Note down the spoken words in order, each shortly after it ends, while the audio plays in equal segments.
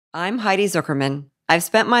I'm Heidi Zuckerman. I've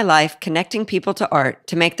spent my life connecting people to art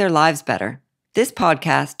to make their lives better. This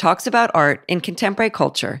podcast talks about art in contemporary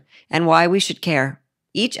culture and why we should care.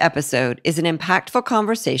 Each episode is an impactful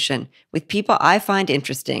conversation with people I find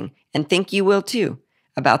interesting and think you will too,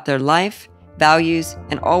 about their life, values,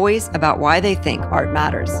 and always about why they think art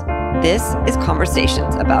matters. This is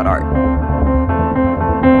Conversations About Art.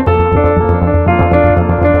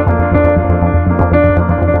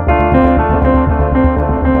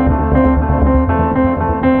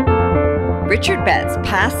 Richard Betts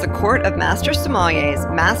passed the Court of Master Sommelier's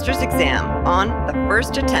master's exam on the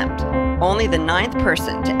first attempt, only the 9th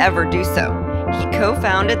person to ever do so. He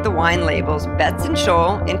co-founded the wine labels Betts &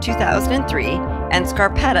 Scholl in 2003 and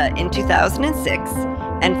Scarpetta in 2006,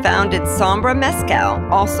 and founded Sombra Mezcal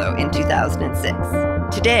also in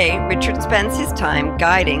 2006. Today, Richard spends his time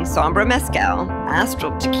guiding Sombra Mezcal,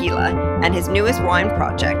 Astral Tequila, and his newest wine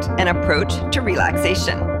project, An Approach to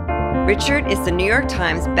Relaxation. Richard is the New York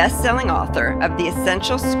Times best-selling author of The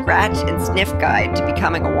Essential Scratch and Sniff Guide to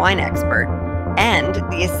Becoming a Wine Expert and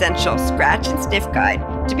The Essential Scratch and Sniff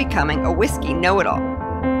Guide to Becoming a Whiskey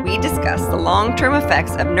Know-It-All. We discuss the long-term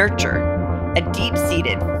effects of nurture, a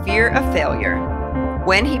deep-seated fear of failure,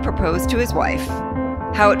 when he proposed to his wife,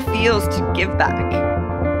 how it feels to give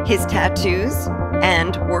back, his tattoos,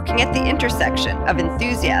 and working at the intersection of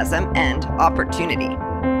enthusiasm and opportunity.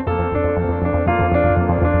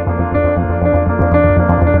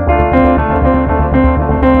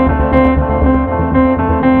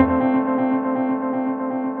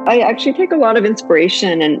 I actually take a lot of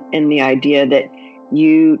inspiration in the idea that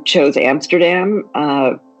you chose Amsterdam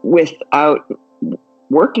without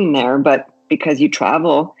working there, but because you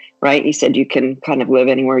travel, right? You said you can kind of live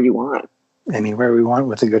anywhere you want. Anywhere we want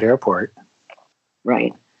with a good airport.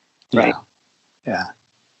 Right. Yeah. Right. Yeah.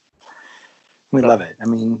 We love it. I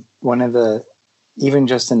mean, even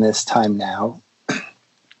just in this time now,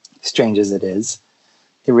 strange as it is,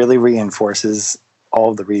 it really reinforces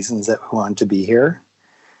all the reasons that we want to be here.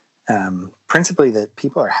 Principally that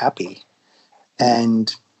people are happy.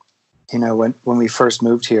 And, you know, when we first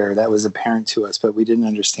moved here, that was apparent to us, but we didn't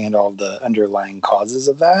understand all the underlying causes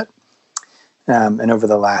of that. And over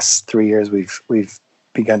the last 3 years, we've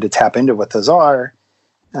begun to tap into what those are.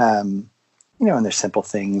 And there's simple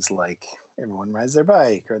things like everyone rides their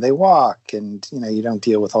bike or they walk, and, you don't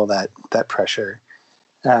deal with all that pressure.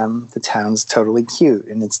 The town's totally cute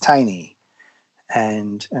and it's tiny.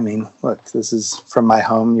 And I mean, look, this is from my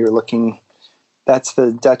home. That's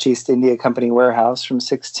the Dutch East India Company warehouse from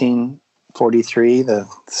 1643. The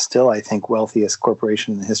still, I think, wealthiest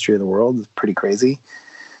corporation in the history of the world. It's pretty crazy.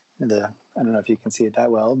 I don't know if you can see it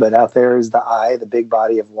that well, but out there is the eye, the big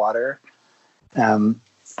body of water. So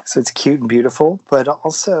it's cute and beautiful, but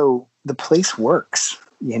also the place works.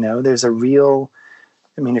 There's a real,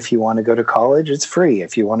 if you want to go to college, it's free.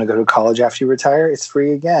 If you want to go to college after you retire, it's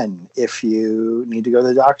free again. If you need to go to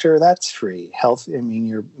the doctor, that's free. Health,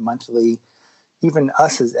 your monthly, even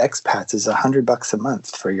us as expats, is $100 a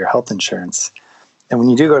month for your health insurance. And when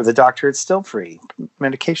you do go to the doctor, it's still free.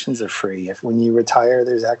 Medications are free. When you retire,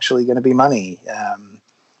 there's actually going to be money.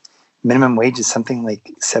 Minimum wage is something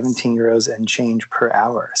like 17 euros and change per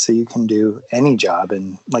hour. So you can do any job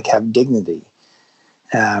and have dignity.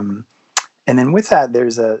 And then with that,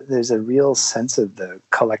 there's a real sense of the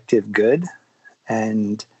collective good,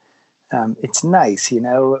 and it's nice.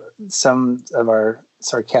 Some of our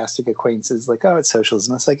sarcastic acquaintances oh, it's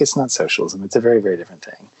socialism. It's it's not socialism. It's a very, very different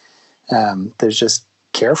thing. There's just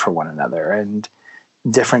care for one another and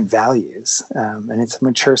different values, and it's a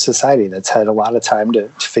mature society that's had a lot of time to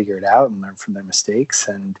figure it out and learn from their mistakes.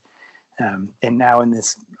 And now in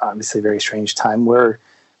this obviously very strange time,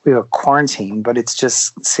 we have a quarantine, but it's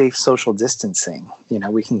just safe social distancing.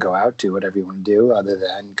 We can go out, do whatever you want to do other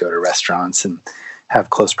than go to restaurants and have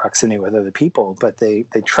close proximity with other people, but they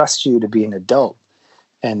trust you to be an adult.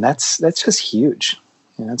 And that's just huge.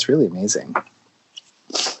 It's really amazing.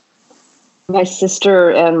 My sister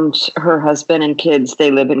and her husband and kids, they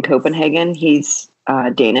live in Copenhagen. He's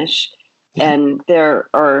Danish. Yeah. And there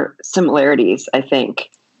are similarities, I think.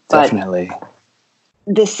 Definitely.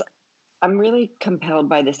 I'm really compelled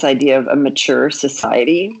by this idea of a mature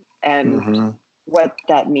society and what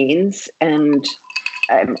that means. And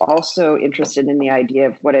I'm also interested in the idea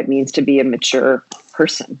of what it means to be a mature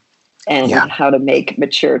person and how to make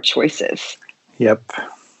mature choices. Yep.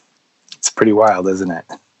 It's pretty wild, isn't it?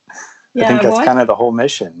 Yeah, I think that's kind of the whole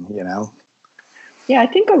mission, Yeah, I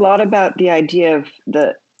think a lot about the idea of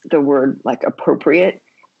the word appropriate.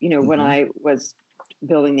 When I was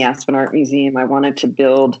building the Aspen Art Museum, I wanted to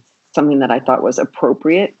build something that I thought was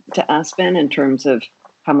appropriate to Aspen in terms of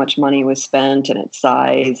how much money was spent and its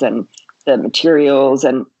size and the materials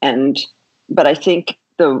but I think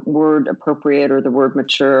the word appropriate or the word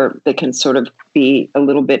mature, they can sort of be a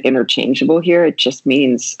little bit interchangeable here. It just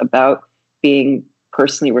means about being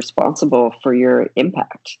personally responsible for your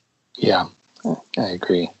impact. Yeah, I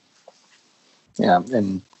agree. Yeah,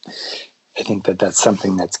 and I think that that's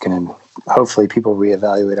something that's going to, hopefully people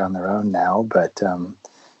reevaluate on their own now, but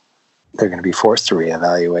they're going to be forced to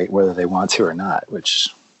reevaluate whether they want to or not,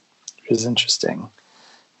 which is interesting.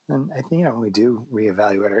 And I think, when we do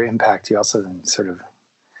reevaluate our impact, you also then sort of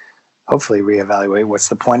hopefully reevaluate what's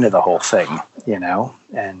the point of the whole thing, and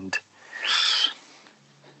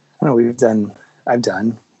I don't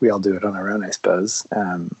know, we all do it on our own, I suppose,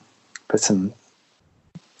 but some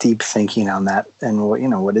deep thinking on that, and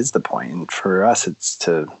what is the point? And for us, it's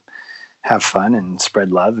to have fun and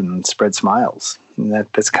spread love and spread smiles, and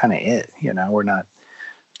that's kind of it. We're not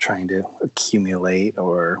trying to accumulate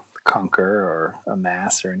or conquer or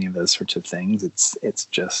amass or any of those sorts of things. It's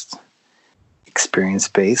just experience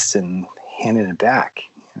based and handing it back.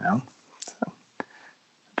 So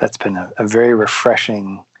that's been a very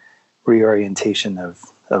refreshing reorientation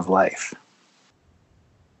of life.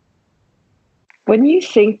 When you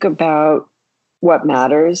think about what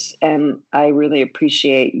matters, and I really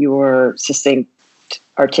appreciate your succinct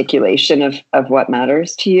articulation of what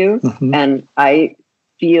matters to you, and I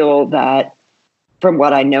feel that from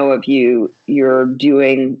what I know of you, you're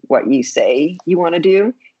doing what you say you want to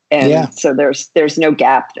do, and so there's no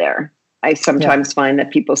gap there. I sometimes find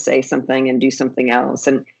that people say something and do something else,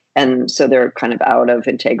 and so they're kind of out of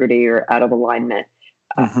integrity or out of alignment.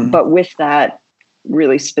 But with that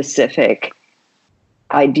really specific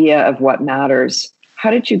idea of what matters,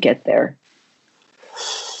 how did you get there?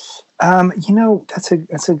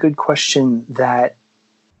 That's a good question. That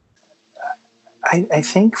I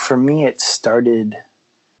think for me it started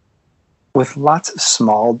with lots of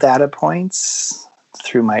small data points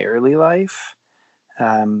through my early life,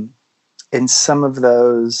 and some of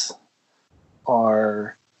those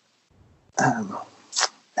are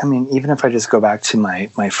even if I just go back to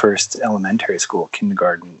my first elementary school,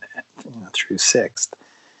 kindergarten through sixth,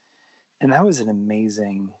 and that was an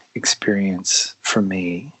amazing experience for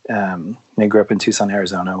me. I grew up in Tucson,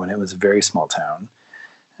 Arizona, when it was a very small town.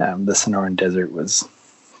 The Sonoran Desert was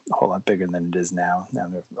a whole lot bigger than it is now. Now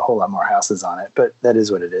there are a whole lot more houses on it, but that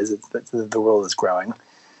is what it is. The world is growing.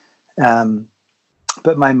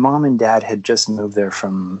 But my mom and dad had just moved there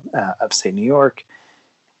from upstate New York,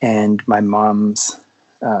 and my mom's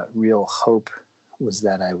real hope was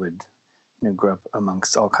that I would grow up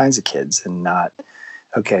amongst all kinds of kids and not,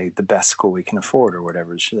 the best school we can afford or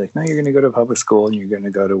whatever. She's like, no, you're going to go to a public school, and you're going to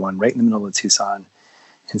go to one right in the middle of Tucson.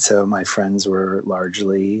 And so my friends were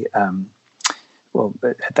largely, at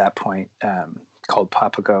that point, called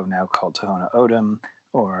Papago, now called Tohono O'odham,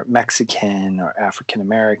 or Mexican or African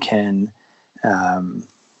American, and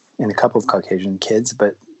a couple of Caucasian kids.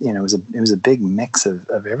 But it was a big mix of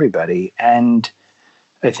everybody. And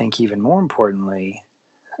I think even more importantly,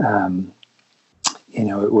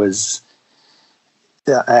 it was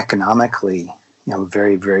economically,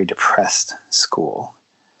 very, very depressed school.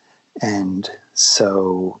 And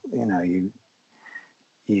so,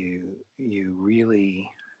 you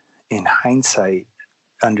really, in hindsight,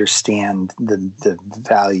 understand the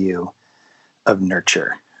value of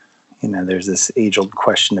nurture. There's this age-old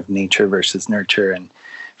question of nature versus nurture. And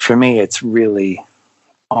for me, it's really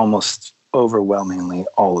almost overwhelmingly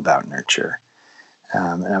all about nurture.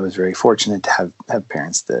 And I was very fortunate to have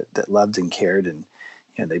parents that loved and cared, and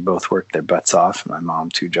they both worked their butts off. My mom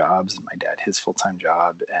 2 jobs, and my dad his full-time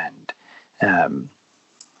job, and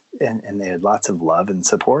they had lots of love and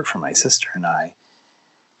support for my sister and I.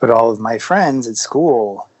 But all of my friends at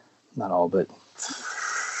school, not all, but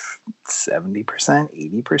 70%,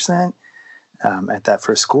 80% at that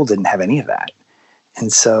first school didn't have any of that.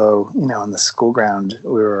 And so, on the school ground,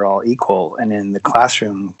 we were all equal, and in the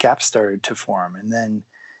classroom, gaps started to form. And then,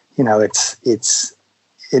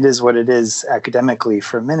 it is what it is academically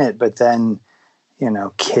for a minute, but then,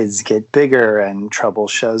 kids get bigger and trouble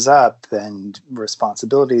shows up and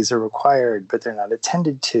responsibilities are required, but they're not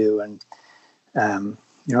attended to. And,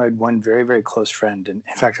 I had one very, very close friend. And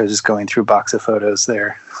in fact, I was just going through a box of photos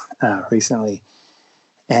there recently,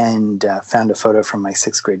 and found a photo from my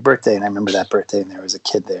 6th grade birthday. And I remember that birthday, and there was a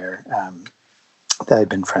kid there that I'd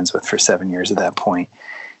been friends with for 7 years at that point.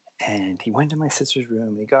 And he went to my sister's room,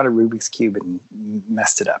 and he got a Rubik's Cube and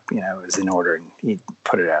messed it up. It was in order, and he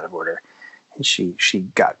put it out of order. And she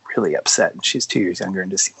got really upset, and she's 2 years younger,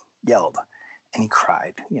 and just yelled, and he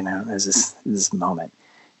cried. There's this moment.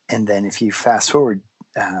 And then if you fast forward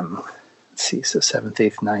let's see, so 7th,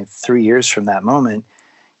 8th, 9th, 3 years from that moment,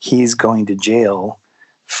 he's going to jail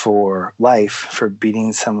for life for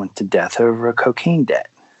beating someone to death over a cocaine debt.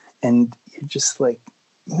 And you're just like,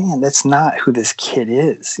 man, that's not who this kid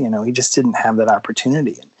is. You know, he just didn't have that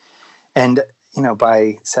opportunity. And you know,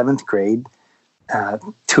 by 7th grade,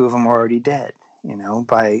 2 of them were already dead. You know,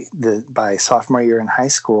 by sophomore year in high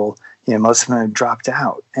school, you know, most of them had dropped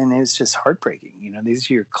out, and it was just heartbreaking. You know, these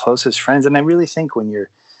are your closest friends, and I really think when you're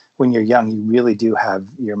young, you really do have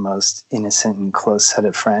your most innocent and close set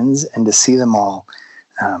of friends, and to see them all,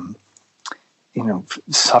 you know,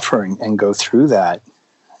 suffering and go through that,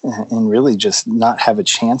 and really just not have a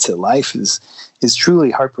chance at life is truly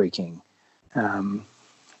heartbreaking. And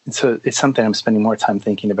so it's something I'm spending more time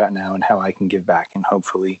thinking about now, and how I can give back and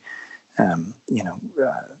hopefully, you know,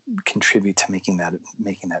 contribute to making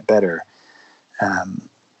that better.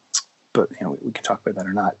 But you know, we can talk about that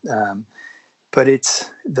or not. But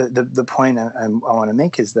it's the point I want to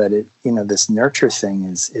make is that you know, this nurture thing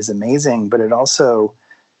is amazing, but it also,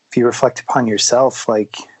 if you reflect upon yourself,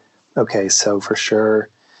 like, okay, so for sure,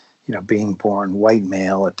 you know, being born white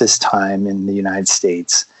male at this time in the United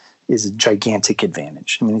States is a gigantic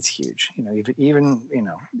advantage. I mean, it's huge. You know,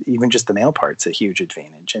 even just the male part's a huge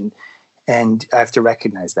advantage, and I have to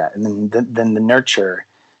recognize that. And then the nurture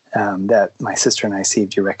that my sister and I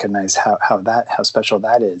received, you recognize how special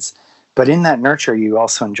that is. But in that nurture, you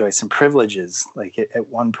also enjoy some privileges. Like at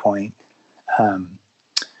one point, you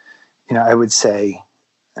know, I would say,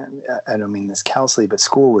 I don't mean this callously, but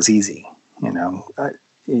school was easy. You know,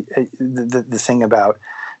 the thing about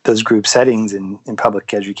those group settings in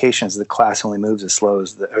public education is the class only moves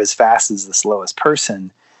as fast as the slowest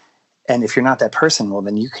person. And if you're not that person, well,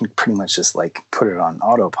 then you can pretty much just like put it on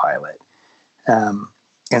autopilot.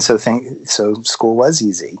 And so school was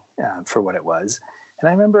easy for what it was. And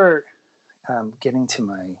I remember getting to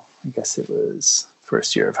my, I guess it was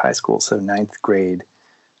first year of high school, so 9th grade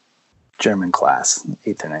German class,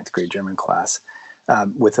 8th or 9th grade German class,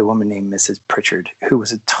 with a woman named Mrs. Pritchard, who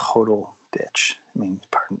was a total bitch. I mean,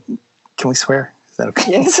 pardon, can we swear? Is that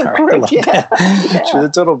okay? Yes, Sorry, of course, yeah. She was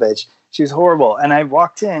a total bitch. She was horrible. And I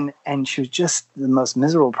walked in, and she was just the most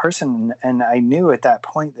miserable person. And I knew at that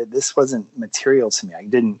point that this wasn't material to me. I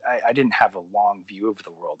didn't have a long view of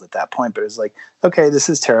the world at that point, but it was like, okay, this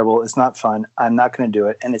is terrible. It's not fun. I'm not going to do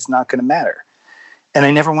it, and it's not going to matter. And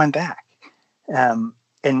I never went back.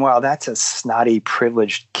 And while that's a snotty,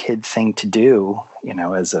 privileged kid thing to do, you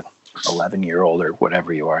know, as a 11-year-old or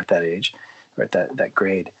whatever you are at that age or at that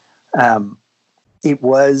grade, it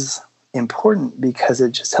was important because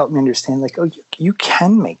it just helped me understand, like, oh, you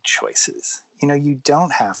can make choices. You know, you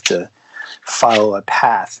don't have to follow a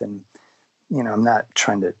path. And, you know, I'm not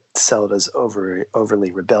trying to sell it as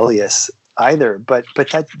overly rebellious either, but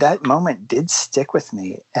that moment did stick with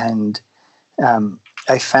me. And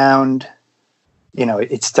I found, you know,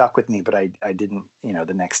 it stuck with me, but I didn't, you know,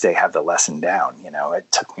 the next day have the lesson down. You know,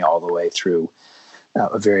 it took me all the way through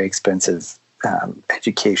a very expensive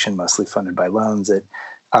education, mostly funded by loans at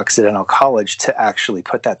Occidental College, to actually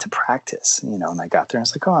put that to practice. You know, and I got there and I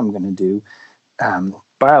was like, oh, I'm going to do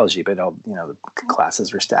biology, but the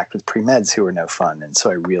classes were stacked with pre-meds who were no fun. And so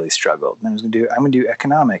I really struggled. And I'm going to do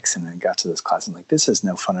economics. And then got to this class and like, this is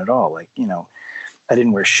no fun at all. Like, you know, I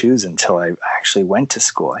didn't wear shoes until I actually went to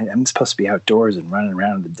school. I'm supposed to be outdoors and running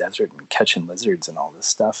around in the desert and catching lizards and all this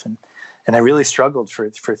stuff. And I really struggled for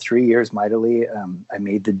 3 years mightily. I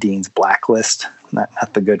made the dean's blacklist,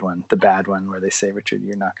 not the good one, the bad one, where they say, Richard,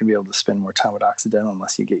 you're not going to be able to spend more time with Occidental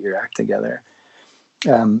unless you get your act together.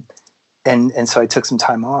 And so I took some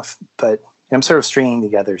time off, but I'm sort of stringing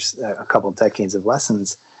together a couple of decades of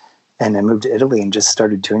lessons. And I moved to Italy and just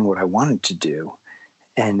started doing what I wanted to do.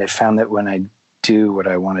 And I found that when I do what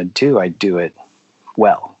I want to do, I do it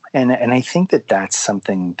well. And I think that that's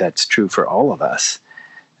something that's true for all of us.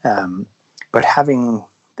 But having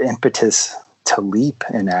the impetus to leap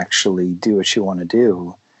and actually do what you want to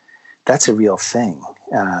do, that's a real thing.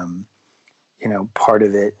 You know, part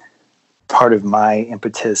of my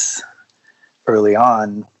impetus early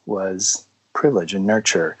on was privilege and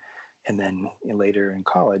nurture. And then later in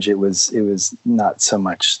college, it was not so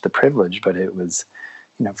much the privilege, but it was,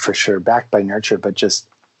 you know, for sure backed by nurture, but just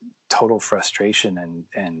total frustration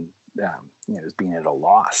and just being at a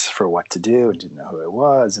loss for what to do and didn't know who I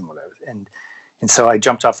was and what I was. And so I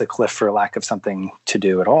jumped off the cliff for lack of something to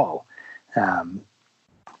do at all.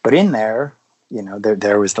 But in there, you know,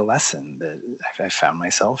 there was the lesson that I found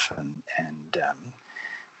myself and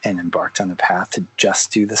embarked on the path to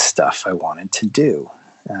just do the stuff I wanted to do.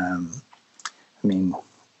 I mean,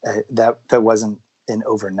 that wasn't an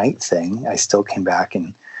overnight thing. I still came back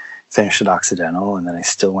and finished at Occidental, and then I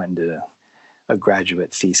still went into a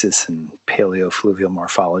graduate thesis in paleofluvial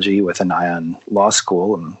morphology with an eye on law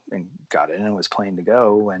school, and got in and was planning to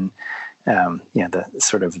go. And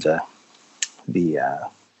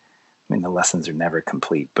the lessons are never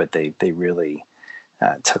complete, but they really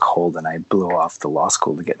took hold, and I blew off the law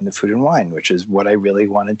school to get into food and wine, which is what I really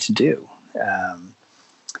wanted to do.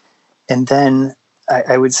 And then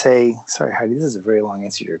I would say, sorry, Heidi, this is a very long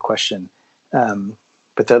answer to your question.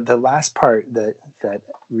 But the last part that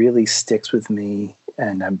really sticks with me,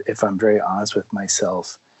 and if I'm very honest with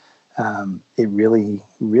myself, it really,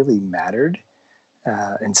 really mattered,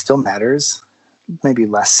 and still matters, maybe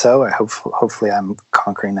less so. Hopefully I'm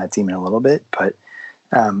conquering that demon a little bit, but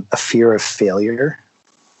a fear of failure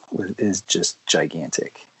is just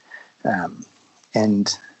gigantic.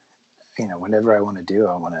 And, whenever I want to do,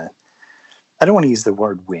 I don't want to use the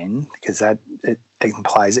word win, because that it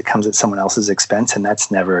implies it comes at someone else's expense, and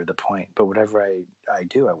that's never the point. But whatever I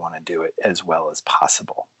do, I want to do it as well as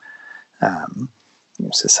possible.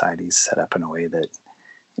 Society's set up in a way that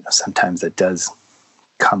sometimes it does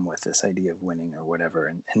come with this idea of winning or whatever.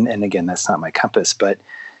 And again, that's not my compass, but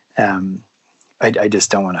I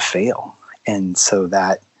just don't want to fail. And so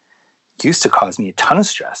that used to cause me a ton of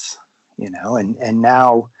stress, and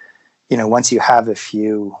now, once you have a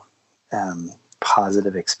few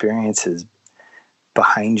positive experiences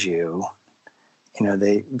behind you,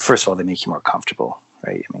 they make you more comfortable,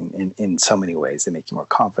 right? I mean, in so many ways, they make you more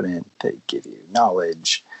confident. They give you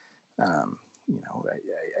knowledge. I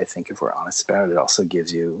think if we're honest about it, it also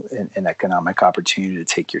gives you an economic opportunity to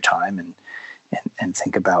take your time and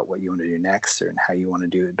think about what you want to do next, and how you want to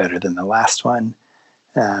do it better than the last one.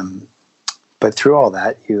 But through all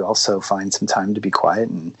that, you also find some time to be quiet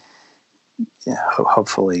and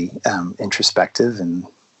hopefully introspective and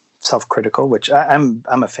self-critical, which I'm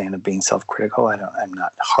a fan of being self-critical. I'm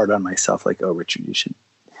not hard on myself, like, oh, Richard, you should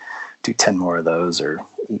do 10 more of those or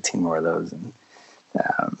 18 more of those. And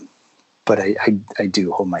but I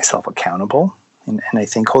do hold myself accountable, and I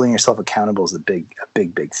think holding yourself accountable is a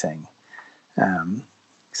big thing.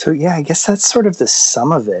 So yeah, I guess that's sort of the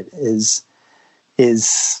sum of it. Is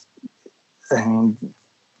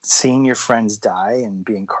seeing your friends die and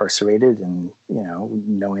be incarcerated, and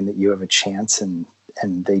knowing that you have a chance and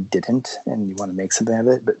they didn't, and you want to make something of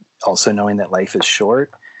it, but also knowing that life is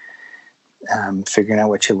short, figuring out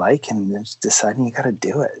what you like and just deciding you got to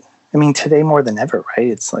do it. I mean, today more than ever, right?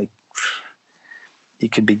 It's like you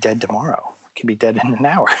could be dead tomorrow. You could be dead in an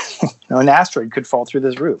hour. An asteroid could fall through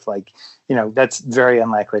this roof. Like, that's very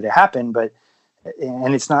unlikely to happen,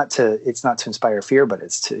 and it's not to inspire fear, but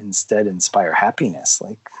it's to instead inspire happiness.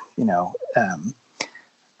 Like,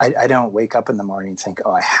 I don't wake up in the morning and think,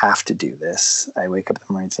 oh, I have to do this. I wake up in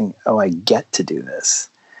the morning and think, oh, I get to do this.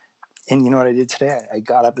 And you know what I did today? I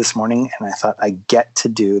got up this morning and I thought, I get to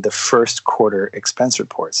do the first quarter expense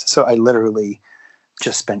reports. So I literally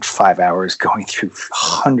just spent 5 hours going through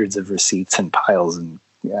hundreds of receipts and piles. And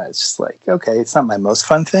yeah, it's just like, okay, it's not my most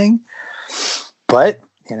fun thing, but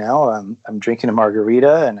I'm drinking a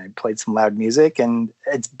margarita and I played some loud music, and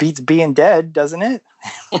it beats being dead, doesn't it?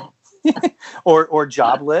 or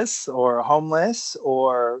jobless or homeless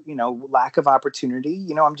or, lack of opportunity.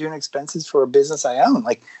 I'm doing expenses for a business I own.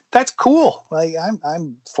 Like, that's cool. Like,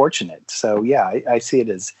 I'm fortunate. So yeah, I see it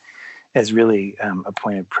as really a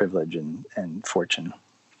point of privilege and fortune.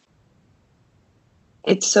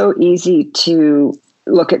 It's so easy to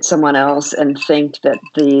look at someone else and think that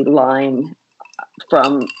the line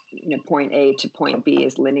from point A to point B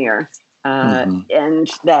is linear, and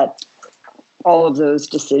that all of those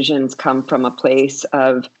decisions come from a place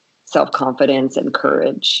of self-confidence and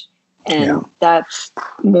courage. And that's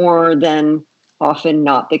more than often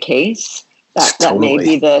not the case. That may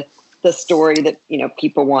be the story that,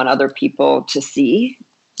 people want other people to see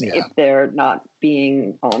if they're not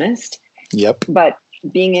being honest. Yep. But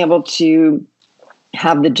being able to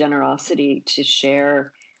have the generosity to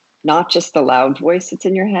share not just the loud voice that's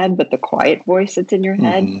in your head, but the quiet voice that's in your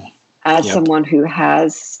head, as someone who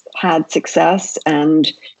has had success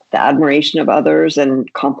and the admiration of others and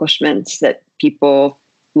accomplishments that people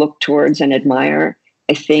look towards and admire,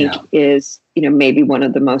 I think is, maybe one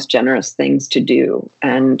of the most generous things to do.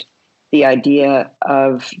 And the idea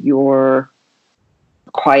of your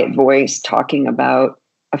quiet voice talking about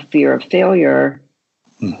a fear of failure,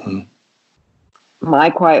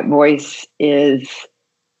 my quiet voice is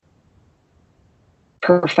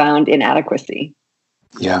profound inadequacy.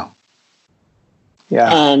 Yeah.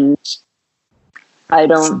 And I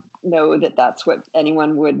don't know that that's what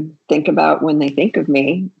anyone would think about when they think of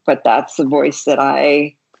me, but that's the voice that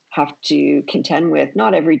I have to contend with,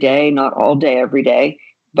 not every day, not all day, every day,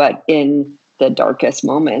 but in the darkest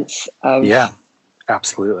moments of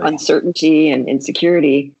Absolutely. uncertainty and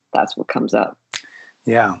insecurity, that's what comes up.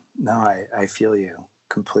 Yeah, no, I feel you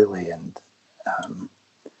completely. And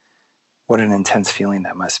what an intense feeling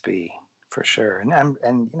that must be, for sure.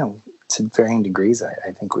 And to varying degrees,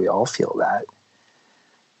 I think we all feel that.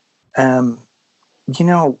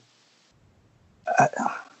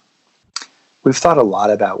 We've thought a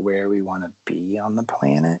lot about where we want to be on the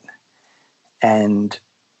planet. And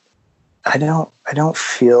I don't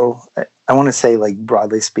feel, I want to say, like,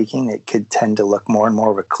 broadly speaking, it could tend to look more and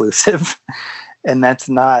more reclusive. And it's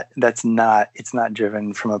not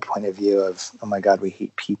driven from a point of view of, oh my God, we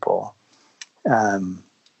hate people.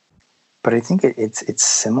 But I think it's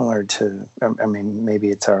similar to, I mean,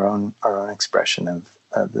 maybe it's our own expression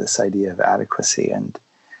of this idea of adequacy. And,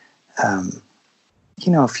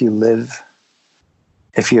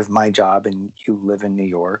 if you have my job and you live in New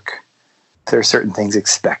York, there are certain things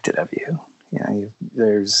expected of you.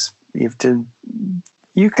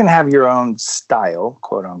 You can have your own style,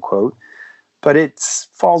 quote unquote, but it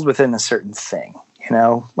falls within a certain thing,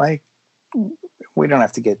 like, we don't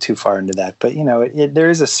have to get too far into that, but there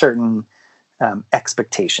is a certain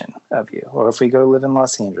expectation of you. Or if we go live in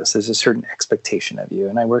Los Angeles, there's a certain expectation of you.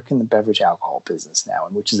 And I work in the beverage alcohol business now,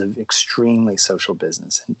 and which is an extremely social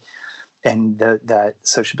business. And that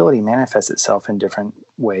sociability manifests itself in different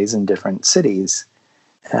ways in different cities.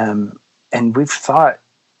 And we've thought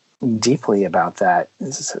deeply about that.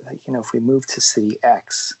 If we move to city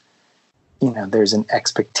X, there's an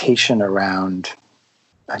expectation around,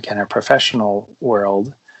 again, our professional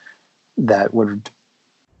world that would,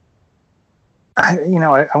 I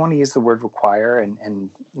want to use the word require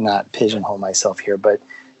and not pigeonhole myself here, but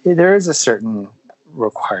there is a certain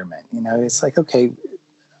requirement. It's like, okay,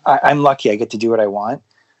 I'm lucky I get to do what I want,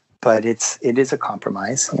 but it is a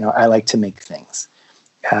compromise. I like to make things.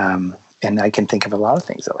 And I can think of a lot of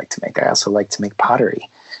things I like to make. I also like to make pottery,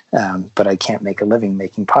 but I can't make a living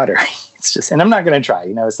making pottery. It's just, and I'm not going to try.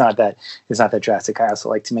 It's not that drastic. I also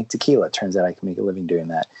like to make tequila. It turns out I can make a living doing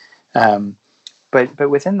that. But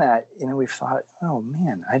within that, we've thought, oh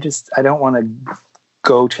man, I don't want to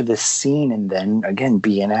go to this scene and then again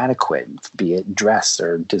be inadequate, be it dress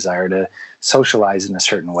or desire to socialize in a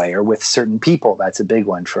certain way or with certain people. That's a big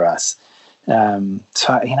one for us. So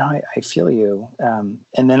I feel you. And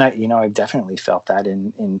then I've definitely felt that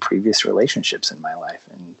in previous relationships in my life,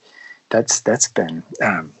 and that's been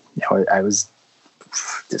I was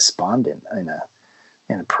despondent in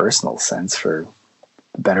a personal sense for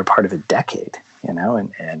the better part of a decade, and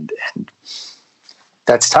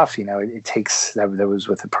that's tough. It takes, that was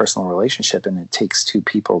with a personal relationship, and it takes two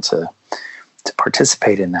people to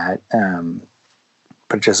participate in that.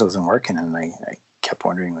 But it just wasn't working. And I kept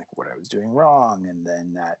wondering like what I was doing wrong. And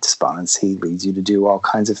then that despondency leads you to do all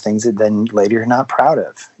kinds of things that then later you're not proud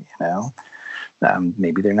of,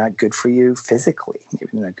 maybe they're not good for you physically. Maybe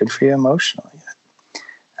they're not good for you emotionally.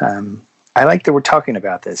 I like that we're talking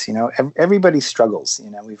about this. Everybody struggles.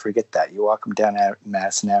 We forget that. You walk them down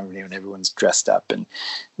Madison Avenue and everyone's dressed up and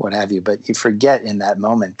what have you. But you forget in that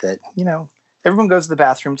moment that, everyone goes to the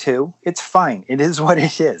bathroom too. It's fine. It is what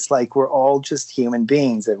it is. Like, we're all just human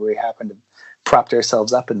beings that we happen to prop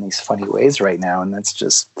ourselves up in these funny ways right now. And that's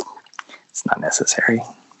just, it's not necessary.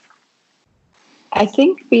 I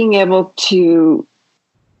think being able to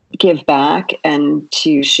give back and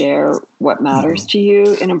to share what matters to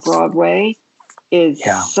you in a broad way is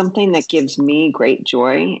something that gives me great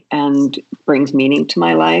joy and brings meaning to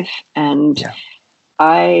my life. And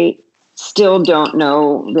I still don't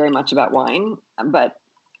know very much about wine, but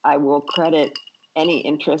I will credit any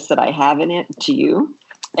interest that I have in it to you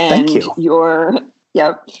and your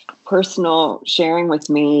personal sharing with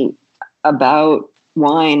me about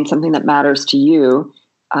wine, something that matters to you,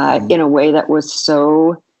 in a way that was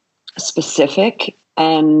so specific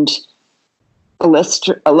and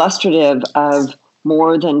illustrative of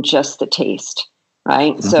more than just the taste,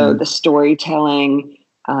 right? Mm-hmm. So the storytelling,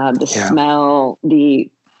 the smell, the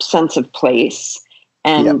sense of place,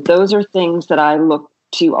 and those are things that I look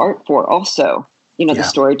to art for also, the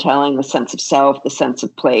storytelling, the sense of self, the sense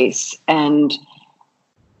of place. And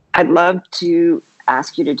I'd love to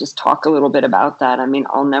ask you to just talk a little bit about that. I mean,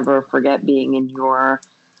 I'll never forget being in your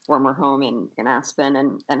former home in Aspen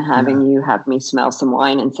and having you have me smell some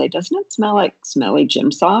wine and say, doesn't it smell like smelly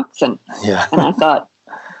gym socks? And I thought,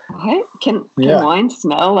 what? Can wine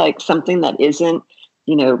smell like something that isn't,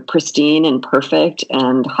 pristine and perfect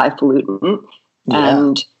and highfalutin?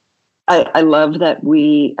 And I love that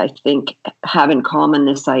we, I think, have in common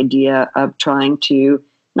this idea of trying to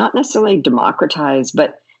not necessarily democratize,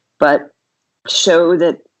 but show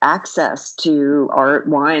that access to art,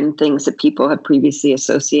 wine, things that people have previously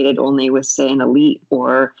associated only with, say, an elite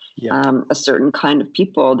or a certain kind of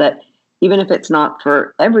people, that even if it's not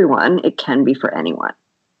for everyone, it can be for anyone.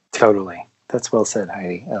 Totally. That's well said,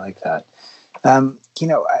 Heidi. I like that.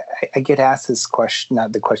 I get asked this question,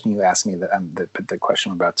 not the question you asked me, but the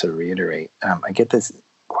question I'm about to reiterate. I get this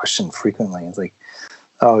question frequently. It's like,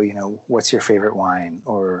 oh, what's your favorite wine?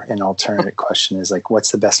 Or an alternate question is like,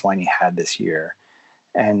 what's the best wine you had this year?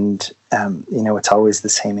 And, it's always the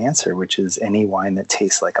same answer, which is any wine that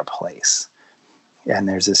tastes like a place. And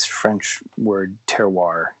there's this French word,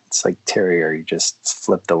 terroir. It's like terrier. You just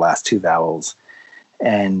flip the last two vowels.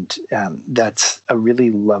 And that's a really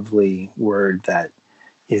lovely word that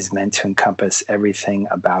is meant to encompass everything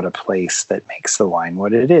about a place that makes the wine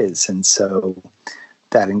what it is. And so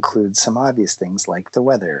that includes some obvious things like the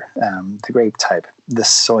weather, the grape type, the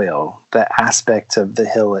soil, the aspect of the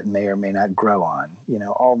hill it may or may not grow on,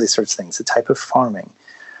 all these sorts of things, the type of farming.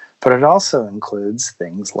 But it also includes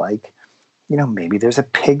things like, maybe there's a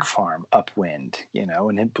pig farm upwind,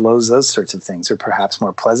 and it blows those sorts of things. Or perhaps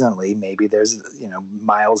more pleasantly, maybe there's,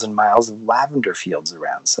 miles and miles of lavender fields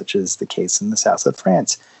around, such as the case in the south of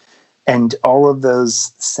France. And all of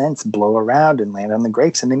those scents blow around and land on the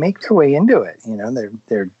grapes, and they make their way into it.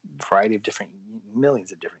 They're a variety of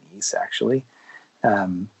millions of different yeasts, actually,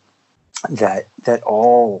 that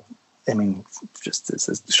all, just as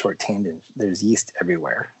a short tangent, there's yeast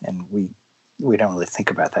everywhere. And we don't really think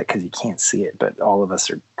about that because you can't see it, but all of us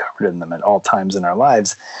are covered in them at all times in our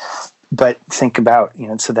lives. But think about,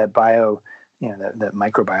 so that that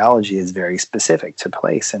microbiology is very specific to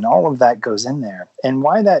place, and all of that goes in there. And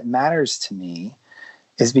why that matters to me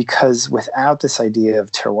is because without this idea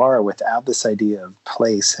of terroir, without this idea of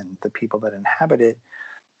place and the people that inhabit it,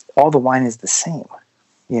 all the wine is the same,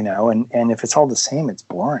 and if it's all the same, it's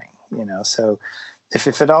boring, so if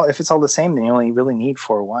it's all the same, then you only really need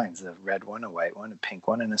 4 wines: a red one, a white one, a pink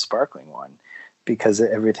one, and a sparkling one, because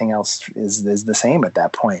everything else is the same at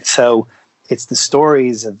that point. So it's the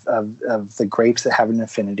stories of the grapes that have an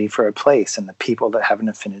affinity for a place, and the people that have an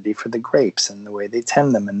affinity for the grapes, and the way they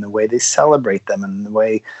tend them, and the way they celebrate them, and the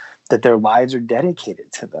way that their lives are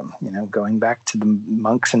dedicated to them. Going back to the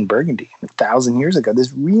monks in Burgundy 1,000 years ago,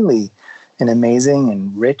 there's really an amazing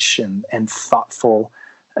and rich and thoughtful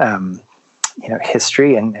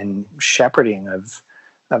history and shepherding of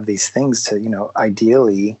these things to,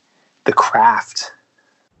 ideally the craft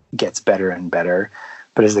gets better and better.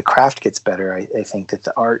 But as the craft gets better, I think that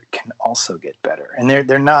the art can also get better. And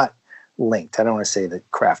they're not linked. I don't want to say that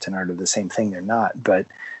craft and art are the same thing. They're not. But,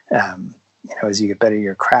 as you get better at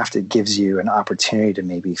your craft, it gives you an opportunity to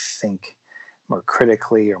maybe think more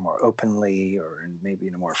critically or more openly, or maybe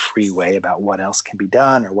in a more free way about what else can be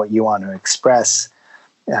done or what you want to express.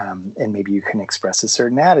 And maybe you can express a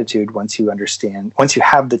certain attitude once you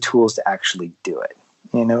have the tools to actually do it.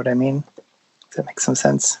 You know what I mean? Does that make some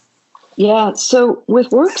sense? Yeah. So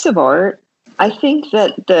with works of art, I think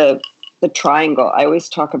that the triangle, I always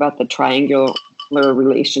talk about the triangular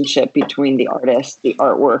relationship between the artist, the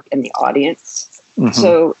artwork, and the audience. Mm-hmm.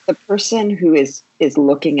 So the person who is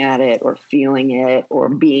looking at it or feeling it or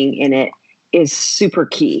being in it is super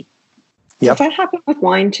key. Yep. Does that happen with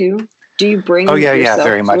wine too? Do you bring yourself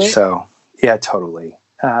very much it? So. Yeah, totally.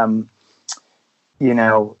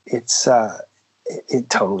 It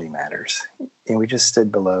totally matters. And we just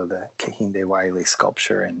stood below the Kehinde Wiley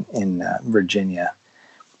sculpture in Virginia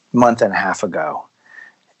a month and a half ago.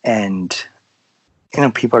 And,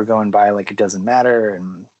 people are going by like it doesn't matter.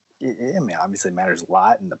 And obviously it matters a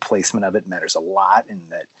lot. And the placement of it matters a lot. And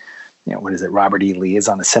that, what is it? Robert E. Lee is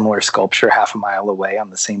on a similar sculpture half a mile away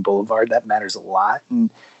on the same boulevard. That matters a lot.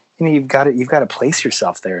 And, you've got to place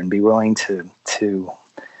yourself there and be willing to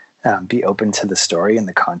be open to the story and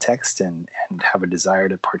the context and have a desire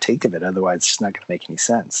to partake of it. Otherwise, it's just not going to make any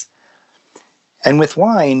sense. And with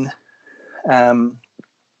wine, there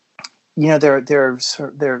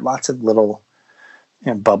are lots of little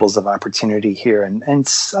bubbles of opportunity here, and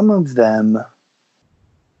some of them,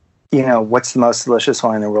 what's the most delicious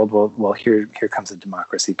wine in the world? Well, here comes the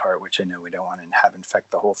democracy part, which I know we don't want to have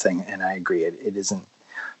infect the whole thing, and I agree, it isn't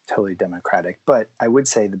totally democratic, but I would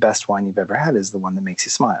say the best wine you've ever had is the one that makes you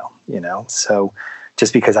smile, so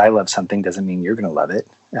just because I love something doesn't mean you're going to love it.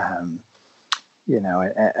 And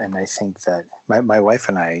I think that my wife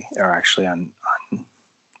and I are actually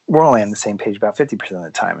we're only on the same page about 50% of the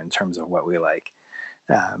time in terms of what we like.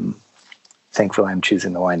 Thankfully I'm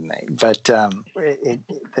choosing the wine tonight, but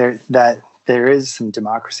there is some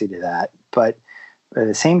democracy to that. But by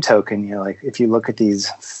the same token, if you look at these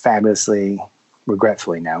fabulously,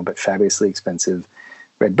 regretfully now, but fabulously expensive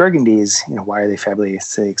red Burgundies, why are they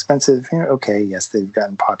fabulously expensive? Okay, yes, they've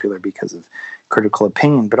gotten popular because of critical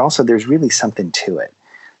opinion, but also there's really something to it.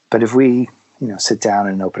 But if we, sit down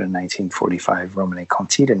and open a 1945 Romanée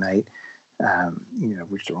Conti tonight,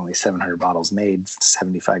 which are only 700 bottles made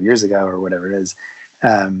 75 years ago or whatever it is,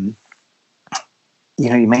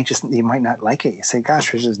 you might not like it. You say,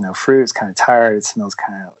 gosh, there's just no fruit. It's kind of tired. It smells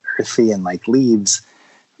kind of earthy and like leaves.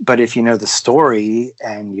 But if you know the story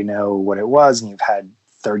and you know what it was, and you've had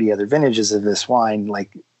 30 other vintages of this wine,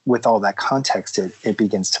 like with all that context, it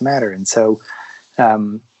begins to matter. And so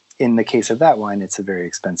in the case of that wine, it's a very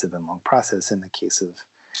expensive and long process. In the case of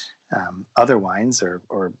other wines or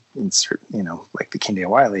like the Kindia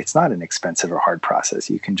Wiley, it's not an expensive or hard process.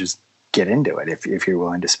 You can just get into it if you're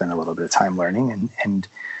willing to spend a little bit of time learning. And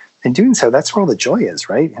in doing so, that's where all the joy is,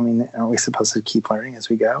 right? I mean, aren't we supposed to keep learning as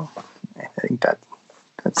we go? I think that's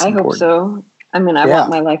important. I hope so. I mean, I want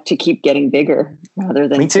my life to keep getting bigger rather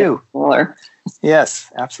than Me too. Smaller.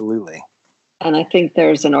 Yes, absolutely. And I think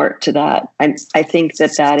there's an art to that. I think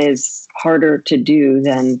that is harder to do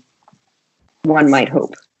than one might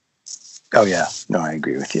hope. Oh, yeah. No, I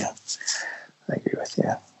agree with you.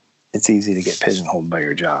 It's easy to get pigeonholed by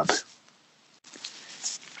your job.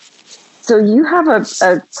 So you have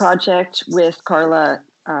a project with Carla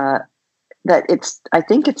that I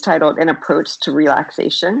think it's titled An Approach to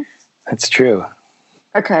Relaxation. That's true.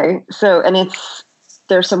 Okay. So, and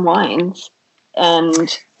there's some wines,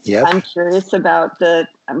 and yep. I'm curious about the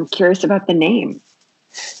name.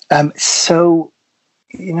 So,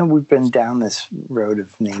 we've been down this road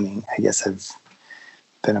of naming. I guess I've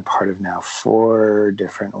been a part of now 4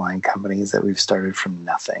 different wine companies that we've started from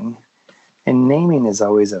nothing. And naming is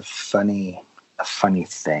always a funny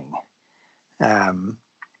thing. And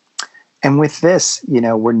with this, we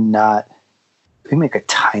make a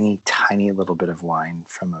tiny, tiny little bit of wine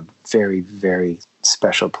from a very, very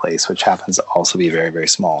special place, which happens to also be very, very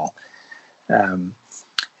small. And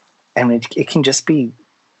it can just be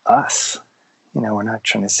us. We're not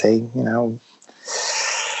trying to say,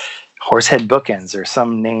 Horsehead Bookends or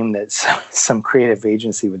some name that some creative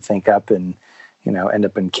agency would think up and, end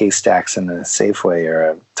up in case stacks in a Safeway or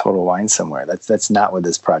a Total Wine somewhere. That's not what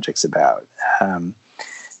this project's about.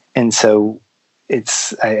 And so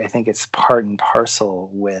I think it's part and parcel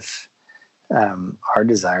with our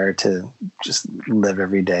desire to just live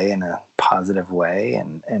every day in a positive way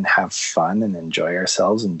and have fun and enjoy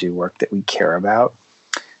ourselves and do work that we care about.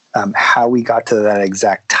 How we got to that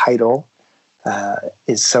exact title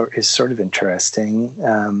is sort of interesting.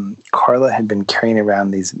 Carla had been carrying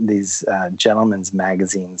around these gentlemen's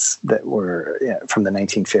magazines that were from the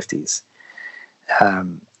 1950s.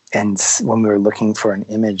 And when we were looking for an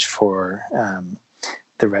image for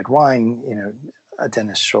the red wine,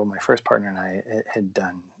 Dennis Scholl, my first partner, and I had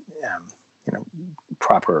done,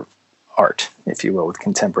 proper art, if you will, with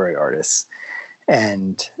contemporary artists.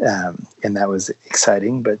 And that was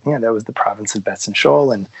exciting, but that was the province of Betts and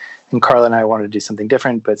Scholl. And Carla and I wanted to do something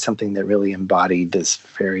different, but something that really embodied this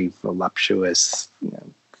very voluptuous,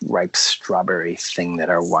 ripe strawberry thing that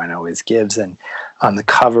our wine always gives. And on the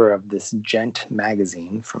cover of this Gent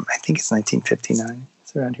magazine from, I think it's 1959,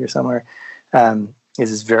 it's around here somewhere, is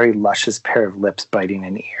this very luscious pair of lips biting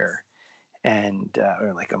an ear. And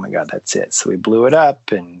we're like, oh my God, that's it. So we blew it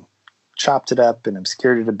up and chopped it up and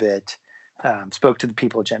obscured it a bit. Spoke to the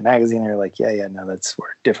people at Gent magazine. They're like, yeah, no,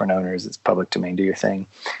 we're different owners. It's public domain, do your thing.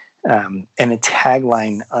 And a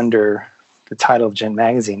tagline under the title of Gent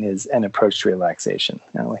magazine is An Approach to Relaxation.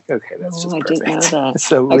 And I'm like, okay, that's just perfect. I didn't know that.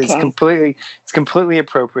 So okay. It's completely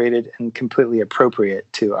appropriated and completely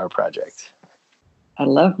appropriate to our project. I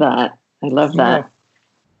love that. Yeah.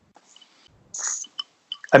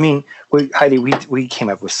 I mean, Heidi, we came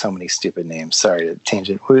up with so many stupid names. Sorry to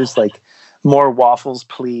tangent. It was like More Waffles,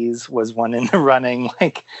 Please was one in the running.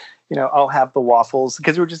 Like, I'll have the waffles,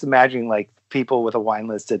 because we're just imagining like people with a wine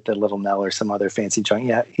list at the Little Nell or some other fancy joint.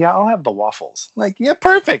 Yeah, I'll have the waffles. Like, yeah,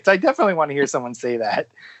 perfect. I definitely want to hear someone say that.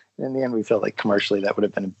 And in the end, we felt like commercially that would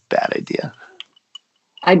have been a bad idea.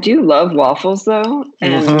 I do love waffles though.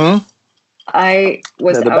 And I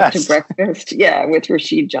was out to breakfast, with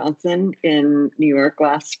Rashid Johnson in New York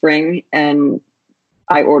last spring, and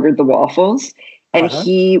I ordered the waffles. And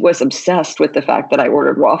he was obsessed with the fact that I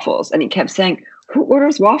ordered waffles. And he kept saying, who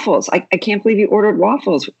orders waffles? I can't believe you ordered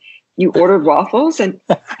waffles. You ordered waffles? And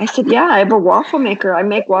I said, yeah, I have a waffle maker. I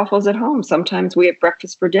make waffles at home. Sometimes we have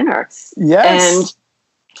breakfast for dinner. Yes.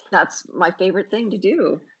 And that's my favorite thing to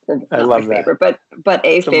do. I love that. But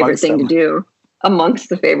a favorite thing to do amongst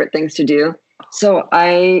the favorite things to do. So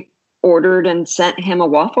I ordered and sent him a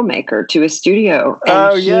waffle maker to his studio.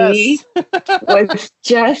 And he was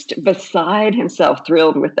just beside himself,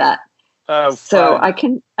 thrilled with that. Oh, so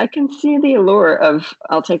fun. I can see the allure of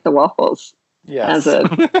I'll take the waffles as a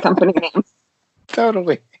company name.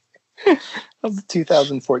 Totally. Of the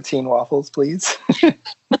 2014 waffles, please.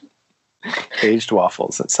 Aged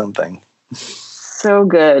waffles, that's something. So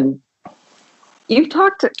good. You've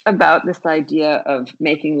talked about this idea of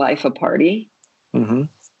making life a party. Mm-hmm.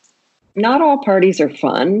 Not all parties are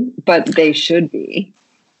fun, but they should be.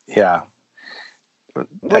 Yeah. What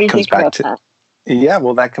do you think about that? Yeah,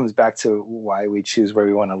 well, that comes back to why we choose where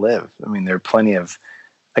we want to live. I mean, there are plenty of,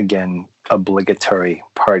 again, obligatory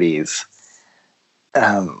parties.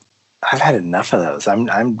 I've had enough of those. I'm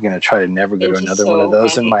going to try to never go to another one of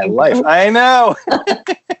those in my life. I know.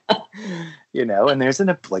 And there's an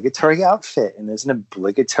obligatory outfit and there's an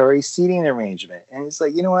obligatory seating arrangement. And it's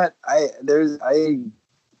like, you know what? I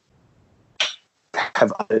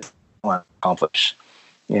have other things I want to accomplish,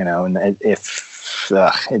 and if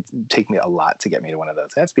it'd take me a lot to get me to one of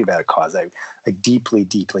those. It has to be about a cause I deeply,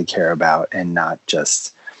 deeply care about, and not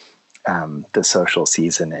just the social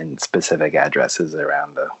season and specific addresses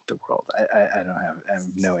around the world. I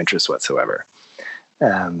have no interest whatsoever.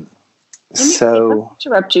 Let me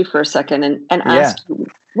interrupt you for a second and ask you,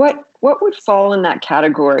 what would fall in that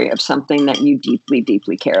category of something that you deeply,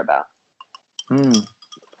 deeply care about?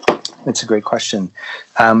 That's a great question.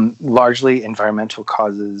 Largely environmental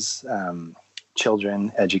causes,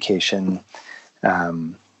 children, education,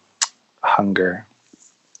 hunger,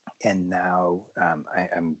 and now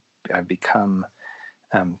I've become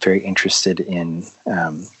very interested in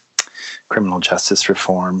criminal justice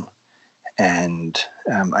reform, and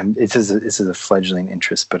this is a fledgling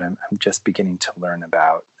interest, but I'm just beginning to learn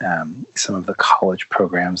about some of the college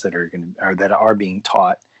programs that are being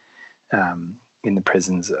taught in the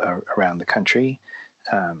prisons around the country.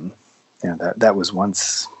 That was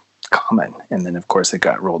once common, and then of course it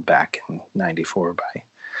got rolled back in '94 by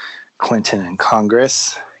Clinton and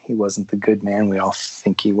Congress. He wasn't the good man we all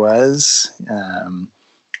think he was.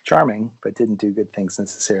 Charming, but didn't do good things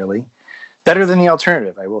necessarily. Better than the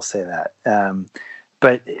alternative, I will say that.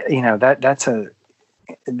 But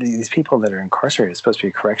these people that are incarcerated is supposed to be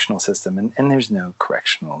a correctional system, and there's no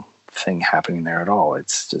correctional thing happening there at all.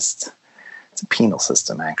 It's a penal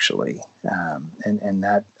system, actually, and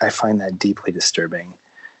that I find that deeply disturbing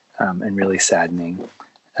and really saddening.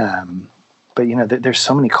 But there's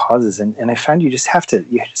so many causes, and I found you just have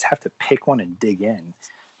to pick one and dig in.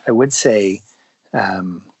 I would say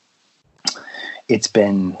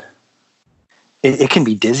it can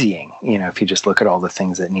be dizzying, if you just look at all the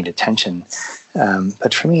things that need attention.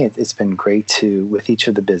 But for me, it's been great to, with each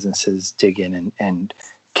of the businesses, dig in and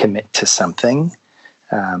commit to something.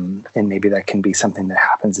 And maybe that can be something that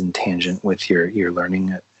happens in tangent with your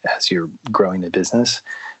learning as you're growing the business,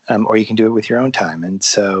 or you can do it with your own time. And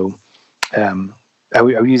so I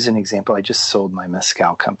would use an example. I just sold my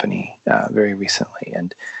mezcal company very recently,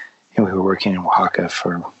 and we were working in Oaxaca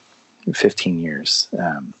for 15 years.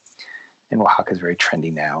 And Oaxaca is very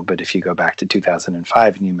trendy now, but if you go back to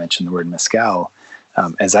 2005 and you mentioned the word mezcal,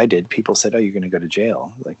 as I did, people said, "Oh, you're going to go to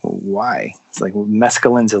jail." Like, well, why? It's like, well,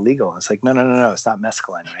 mescaline's illegal. It's like, no, it's not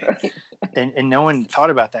mescaline, right? and no one thought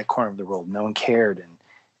about that corner of the world. No one cared.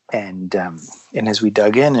 And as we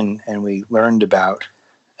dug in and we learned about,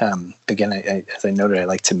 again, as I noted, I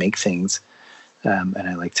like to make things, and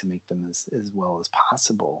I like to make them as well as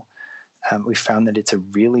possible. We found that it's a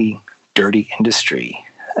really dirty industry.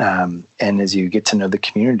 And as you get to know the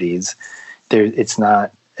communities, it's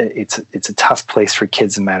a tough place for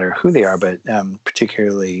kids, no matter who they are, but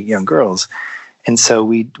particularly young girls. And so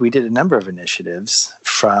we did a number of initiatives,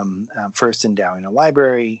 from first endowing a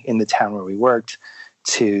library in the town where we worked,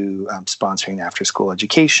 to sponsoring after-school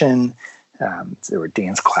education. There were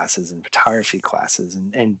dance classes and photography classes,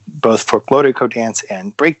 and both folklorico dance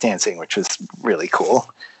and breakdancing, which was really cool.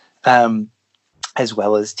 As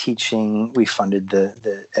well as teaching, we funded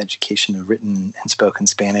the education of written and spoken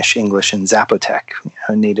Spanish, English, and Zapotec,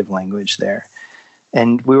 a native language there.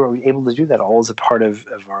 And we were able to do that all as a part of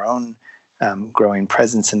our own growing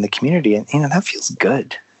presence in the community. And, that feels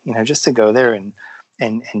good. Just to go there and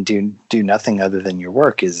do nothing other than your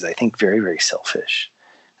work is, I think, very, very selfish.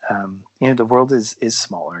 The world is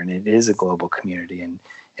smaller, and it is a global community.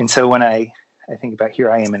 And so when I think about,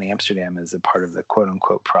 here I am in Amsterdam as a part of the quote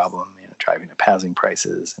unquote problem, driving up housing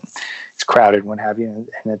prices, and it's crowded and what have you.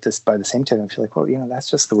 And at this, by the same time, I feel like, well,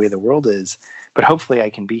 that's just the way the world is, but hopefully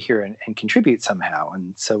I can be here and contribute somehow.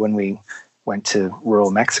 And so when we went to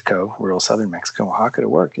rural southern Mexico, Oaxaca, to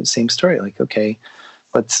work, it's the same story. Like, okay,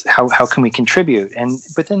 how can we contribute?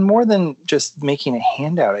 But then more than just making a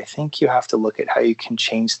handout, I think you have to look at how you can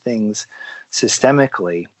change things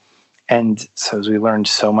systemically. And so as we learned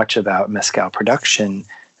so much about mezcal production,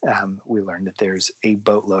 we learned that there's a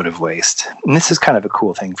boatload of waste. And this is kind of a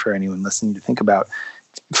cool thing for anyone listening to think about.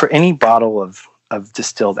 For any bottle of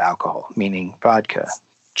distilled alcohol, meaning vodka,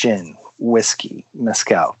 gin, whiskey,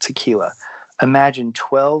 mezcal, tequila, imagine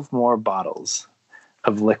 12 more bottles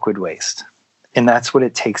of liquid waste. And that's what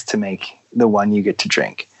it takes to make the one you get to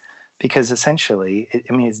drink. Because essentially,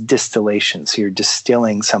 it's distillation. So you're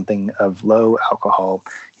distilling something of low alcohol.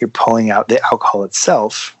 You're pulling out the alcohol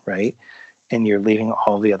itself, right? And you're leaving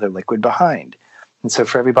all the other liquid behind. And so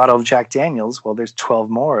for every bottle of Jack Daniels, well, there's 12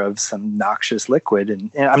 more of some noxious liquid.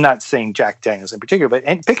 And I'm not saying Jack Daniels in particular, but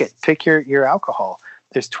pick your alcohol.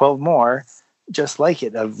 There's 12 more just like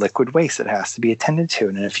it of liquid waste that has to be attended to.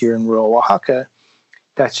 And if you're in rural Oaxaca,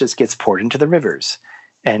 that just gets poured into the rivers.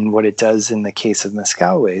 And what it does in the case of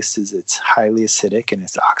mezcal waste is it's highly acidic and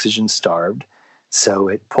it's oxygen starved. So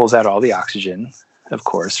it pulls out all the oxygen, of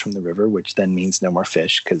course, from the river, which then means no more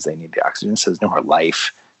fish because they need the oxygen. So there's no more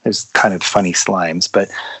life. There's kind of funny slimes.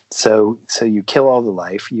 But so you kill all the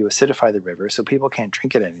life, you acidify the river so people can't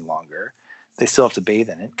drink it any longer. They still have to bathe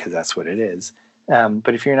in it because that's what it is.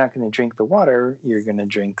 But if you're not going to drink the water, you're going to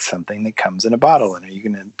drink something that comes in a bottle. And are you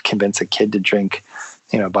going to convince a kid to drink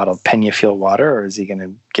a bottle of Peñafiel water, or is he going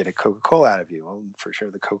to get a Coca-Cola out of you? Well, for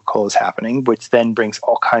sure the Coca-Cola is happening, which then brings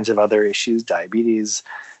all kinds of other issues, diabetes,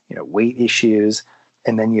 weight issues,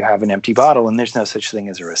 and then you have an empty bottle, and there's no such thing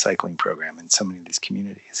as a recycling program in so many of these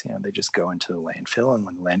communities. They just go into the landfill, and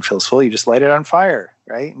when the landfill's full, you just light it on fire,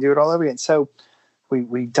 right, and do it all over again. So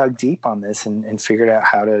we dug deep on this and figured out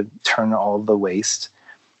how to turn all the waste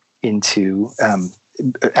into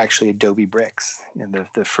actually adobe bricks. And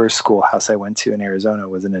the first schoolhouse I went to in Arizona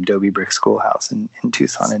was an adobe brick schoolhouse in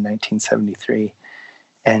Tucson in 1973.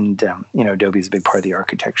 And, adobe is a big part of the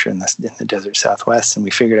architecture in the desert Southwest. And we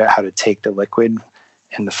figured out how to take the liquid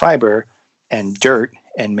and the fiber and dirt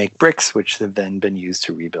and make bricks, which have then been used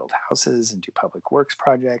to rebuild houses and do public works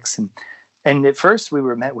projects. And at first we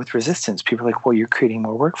were met with resistance. People were like, well, you're creating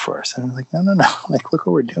more work for us. And I was like, no. Like, look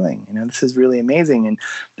what we're doing. This is really amazing. And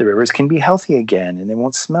the rivers can be healthy again, and they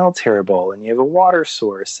won't smell terrible. And you have a water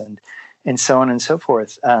source and so on and so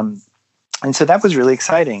forth. And so that was really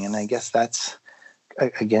exciting. And I guess that's,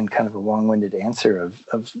 again, kind of a long-winded answer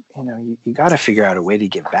of you got to figure out a way to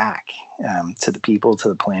give back to the people, to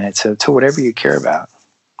the planet, to whatever you care about.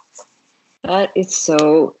 That is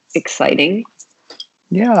so exciting.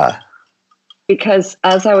 Yeah. Because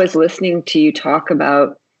as I was listening to you talk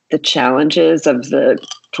about the challenges of the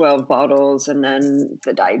 12 bottles and then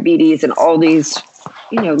the diabetes and all these,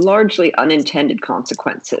 largely unintended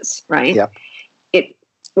consequences, right? Yep. It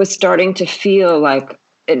was starting to feel like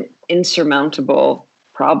an insurmountable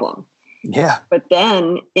problem. Yeah. But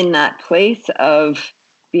then in that place of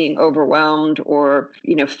being overwhelmed or,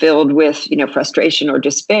 filled with, frustration or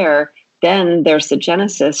despair, then there's the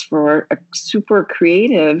genesis for a super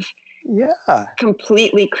creative,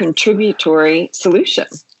 completely contributory solution.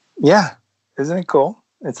 Yeah. Isn't it cool?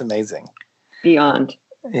 It's amazing. Beyond.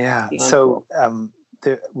 Yeah. Beyond so cool.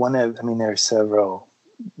 There are several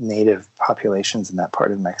native populations in that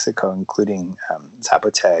part of Mexico, including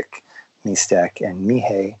Zapotec, Mixtec, and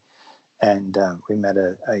Mixe. And we met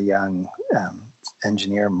a young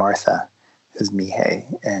engineer, Martha, who's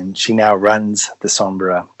Mixe, and she now runs the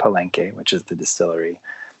Sombra Palenque, which is the distillery.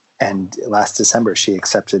 And last December, she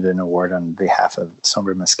accepted an award on behalf of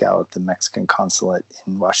Sombra Mezcal at the Mexican consulate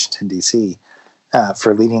in Washington, D.C.,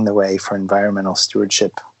 for leading the way for environmental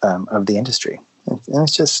stewardship of the industry. And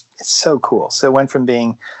it's so cool. So it went from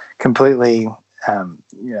being completely,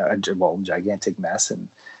 a gigantic mess,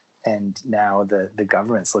 and now the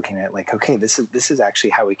government's looking at it like, okay, this is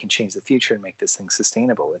actually how we can change the future and make this thing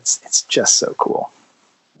sustainable. It's just so cool.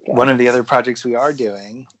 Yeah. One of the other projects we are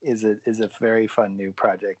doing is a very fun new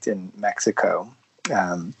project in Mexico.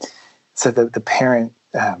 So the parent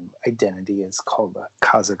identity is called the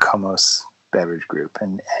Casa Comos Beverage Group,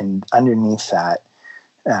 and underneath that,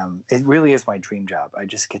 it really is my dream job. I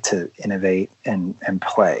just get to innovate and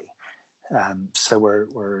play. So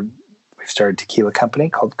we've started a tequila company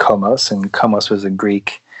called Komos, and Komos was a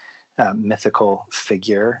Greek mythical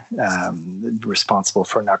figure responsible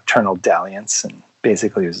for nocturnal dalliance, and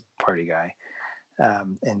basically he was a party guy.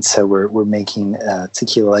 And so we're making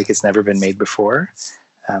tequila like it's never been made before,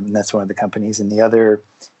 and that's one of the companies. And the other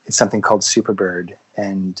is something called Superbird,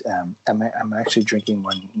 and I'm actually drinking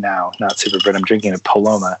one now, not Superbird. I'm drinking a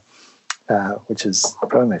Paloma, which is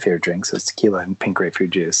probably my favorite drink. So it's tequila and pink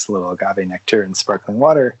grapefruit juice, a little agave nectar, and sparkling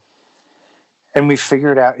water. And we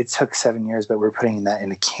figured out, it took 7 years, but we're putting that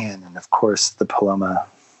in a can. And of course, the Paloma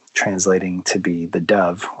translating to be the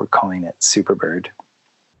dove, we're calling it Superbird.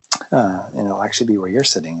 And it'll actually be where you're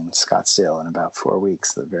sitting in Scottsdale in about 4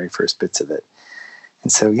 weeks, the very first bits of it.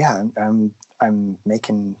 And so, yeah, I'm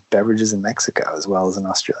making beverages in Mexico as well as in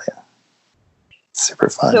Australia. Super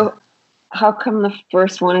fun. So how come the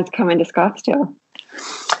first one is coming to Scottsdale?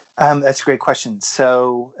 That's a great question.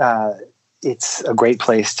 So it's a great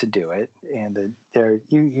place to do it. And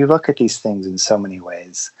you look at these things in so many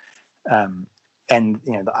ways. And,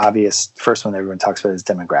 the obvious first one that everyone talks about is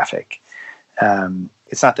demographic.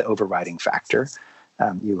 It's not the overriding factor.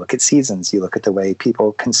 You look at seasons, you look at the way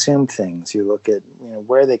people consume things, you look at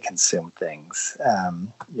where they consume things,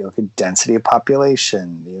 you look at density of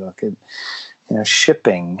population, you look at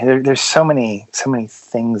shipping. There's so many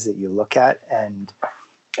things that you look at, and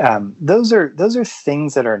those are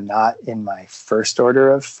things that are not in my first order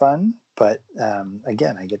of fun. But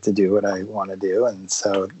again, I get to do what I want to do, and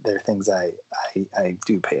so they're things I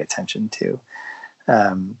do pay attention to.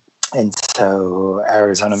 And so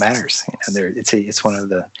Arizona matters. It's one of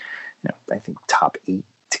the, I think top 8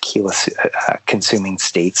 tequila consuming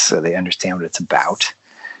states, so they understand what it's about.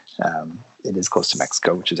 It is close to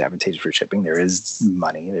Mexico, which is advantageous for shipping. There is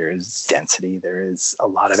money, there is density, there is a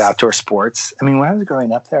lot of outdoor sports. I mean, when I was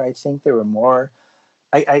growing up there, I think there were more.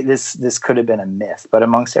 This could have been a myth, but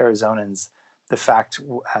amongst Arizonans, the fact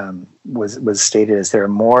was stated as there are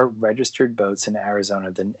more registered boats in Arizona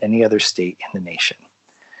than any other state in the nation.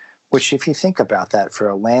 Which, if you think about that, for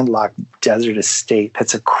a landlocked desert estate,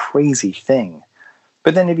 that's a crazy thing.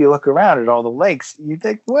 But then if you look around at all the lakes, you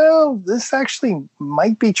think, well, this actually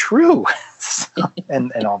might be true.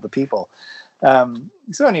 and all the people.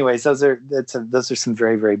 So anyways, those are some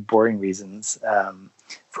very, very boring reasons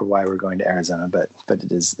for why we're going to Arizona, but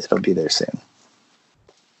it'll be there soon.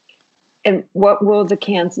 And what will the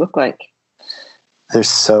cans look like? They're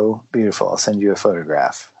so beautiful. I'll send you a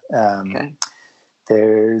photograph. Okay.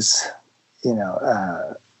 There's,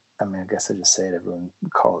 I guess I just say it, everyone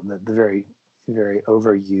call it the very, very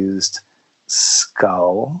overused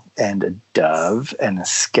skull and a dove and a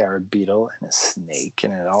scarab beetle and a snake,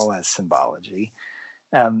 and it all has symbology.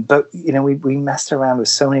 But, we messed around with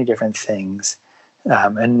so many different things.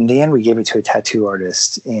 And in the end, we gave it to a tattoo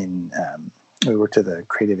artist we worked with a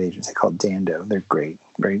creative agency called Dando. They're great,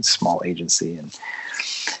 very small agency. And,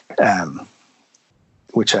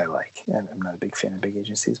 which I like. And I'm not a big fan of big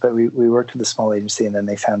agencies, but we worked with a small agency, and then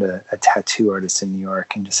they found a tattoo artist in New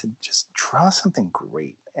York and just said, just draw something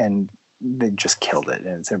great. And they just killed it.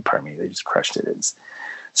 And they just crushed it. It's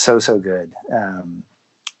so good.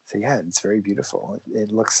 So yeah, it's very beautiful.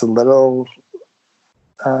 It looks a little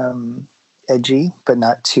edgy, but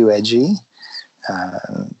not too edgy.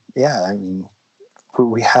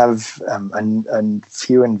 We have a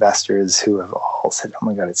few investors who have all said, "Oh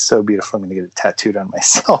my God, it's so beautiful! I'm going to get it tattooed on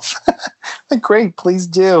myself." Like, great, please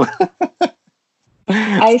do.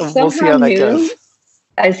 I somehow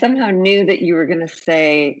knew that you were going to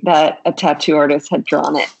say that a tattoo artist had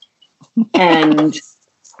drawn it, and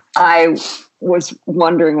I was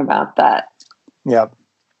wondering about that. Yep.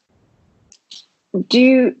 Do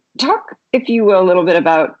you talk, if you will, a little bit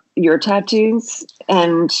about your tattoos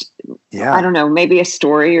and I don't know, maybe a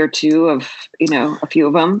story or two of, a few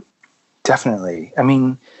of them? Definitely. I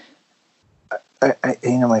mean,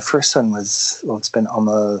 my first one was, it's been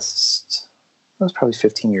almost, it was probably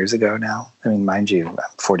 15 years ago now. I mean, mind you, I'm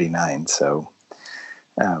 49, so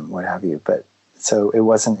what have you. But so it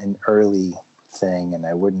wasn't an early thing, and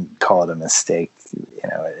I wouldn't call it a mistake,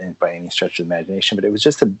 by any stretch of the imagination, but it was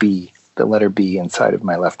just a B, the letter B inside of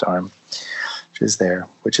my left arm,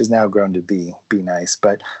 which has now grown to be nice.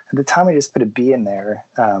 But at the time, I just put a B in there,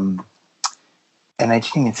 and I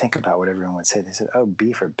didn't even think about what everyone would say. They said, "Oh,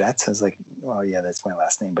 B for Betts." I was like, "Well, yeah, that's my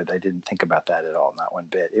last name," but I didn't think about that at all, not one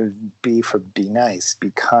bit. It was B for be nice, be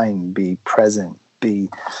kind, be present, be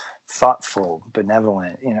thoughtful,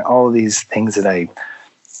 benevolent. All of these things that I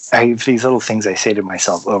have these little things I say to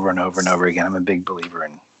myself over and over and over again. I'm a big believer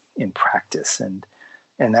in practice, and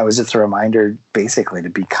that was just a reminder, basically, to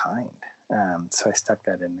be kind. So I stuck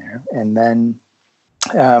that in there. And then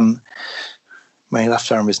my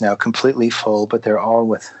left arm is now completely full, but they're all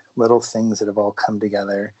with little things that have all come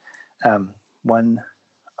together. One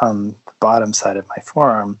on the bottom side of my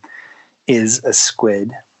forearm is a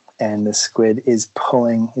squid, and the squid is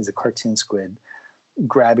a cartoon squid,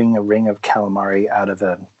 grabbing a ring of calamari out of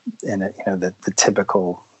the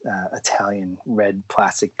typical Italian red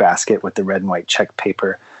plastic basket with the red and white check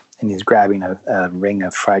paper. And he's grabbing a ring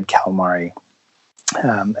of fried calamari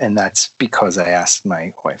And that's because I asked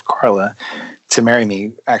my wife, Carla, to marry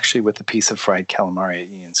me actually with a piece of fried calamari at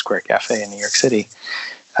Union Square Cafe in New York City.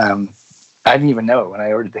 I didn't even know it. When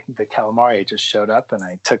I ordered the calamari, it just showed up, and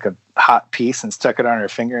I took a hot piece and stuck it on her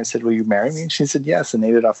finger and said, "Will you marry me?" And she said yes, and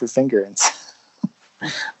ate it off her finger. And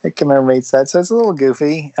it commemorates that. So it's a little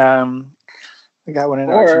goofy. I got one in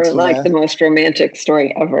Argentina. Or like the most romantic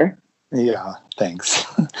story ever. Yeah, thanks.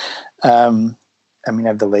 I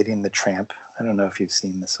have The Lady and the Tramp. I don't know if you've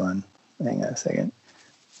seen this one. Hang on a second.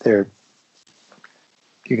 You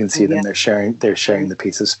can see them. They're sharing the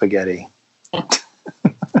piece of spaghetti.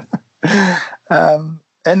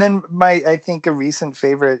 And then I think a recent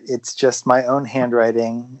favorite, it's just my own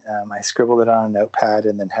handwriting. I scribbled it on a notepad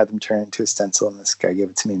and then had them turn it into a stencil. And this guy gave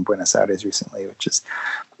it to me in Buenos Aires recently, which is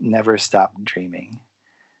never stop dreaming.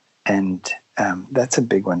 And that's a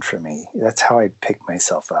big one for me. That's how I pick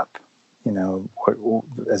myself up.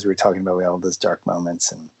 As we were talking about, we have all those dark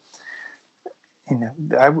moments. And,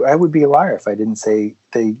 I would be a liar if I didn't say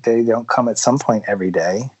they don't come at some point every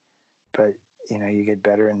day. But you get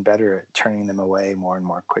better and better at turning them away more and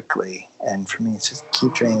more quickly. And for me, it's just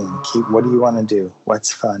keep dreaming. What do you want to do?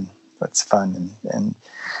 What's fun? And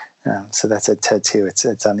so that's a tattoo.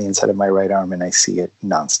 It's on the inside of my right arm, and I see it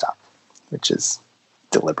nonstop, which is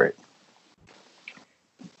deliberate.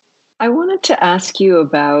 I wanted to ask you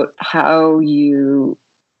about how you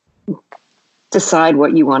decide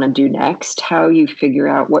what you want to do next, how you figure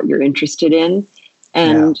out what you're interested in.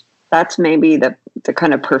 And that's maybe the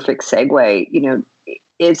kind of perfect segue.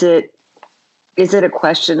 Is it a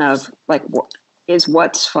question of like, is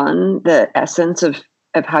what's fun the essence of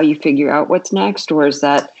how you figure out what's next, or is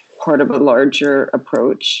that part of a larger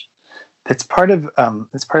approach? It's part of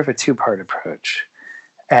a two-part approach.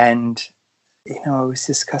 And I was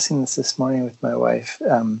discussing this morning with my wife.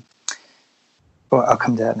 I'll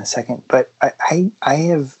come to that in a second. But I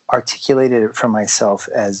have articulated it for myself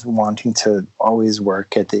as wanting to always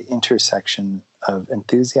work at the intersection of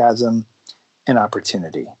enthusiasm and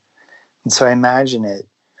opportunity. And so I imagine it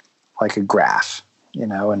like a graph,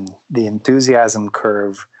 and the enthusiasm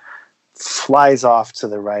curve flies off to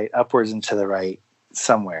the right, upwards and to the right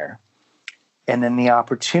somewhere. And then the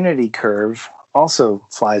opportunity curve also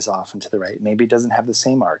flies off and to the right. Maybe it doesn't have the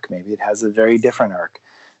same arc. Maybe it has a very different arc.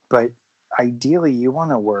 But ideally, you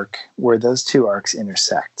want to work where those two arcs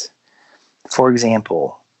intersect. For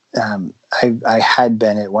example, I had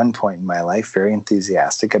been at one point in my life very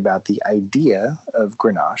enthusiastic about the idea of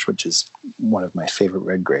Grenache, which is one of my favorite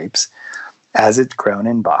red grapes, as it's grown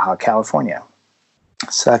in Baja California.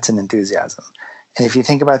 So that's an enthusiasm. And if you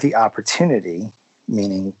think about the opportunity,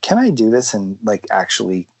 meaning, can I do this and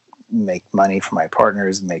actually make money for my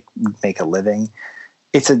partners, make a living?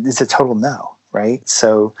 It's a total no, right?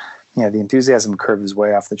 So, the enthusiasm curve is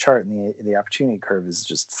way off the chart, and the opportunity curve is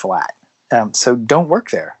just flat. So don't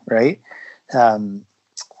work there, right?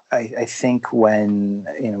 I think when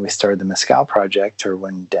we started the Mezcal project, or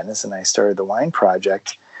when Dennis and I started the wine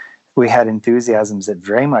project, we had enthusiasms that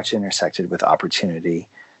very much intersected with opportunity,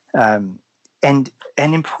 and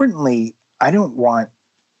importantly, I don't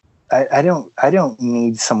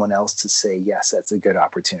need someone else to say yes, that's a good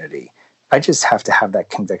opportunity. I just have to have that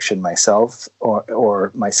conviction myself,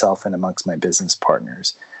 or myself and amongst my business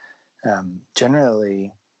partners.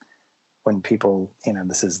 Generally, when people,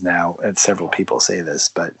 this is now, several people say this,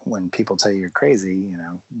 but when people tell you you're crazy,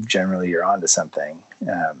 generally you're onto something.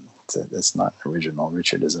 That's not an original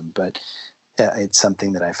Richardism, but it's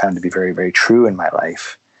something that I found to be very, very true in my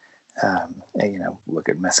life. Look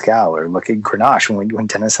at Mezcal or look at Grenache. When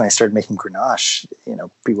Dennis and I started making Grenache,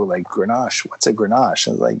 people were like, Grenache, what's a Grenache?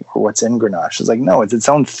 I was like, or what's in Grenache? I was like, no, it's its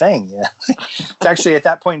own thing. It's actually, at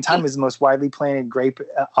that point in time, it was the most widely planted grape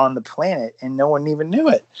on the planet, and no one even knew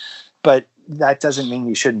it. But that doesn't mean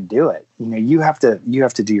you shouldn't do it. You have to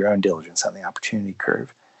do your own diligence on the opportunity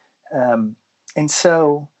curve. And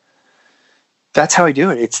so that's how I do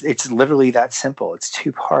it. It's literally that simple. It's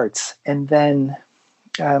two parts. And then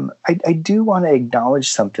I do want to acknowledge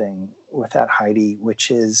something with that, Heidi, which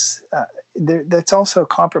is that's also a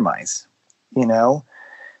compromise.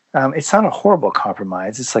 It's not a horrible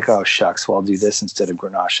compromise. It's like, oh, shucks, well, I'll do this instead of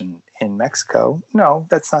Grenache in Mexico. No,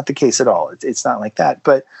 that's not the case at all. It's not like that.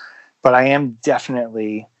 But I am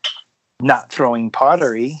definitely not throwing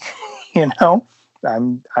pottery.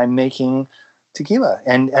 I'm making tequila,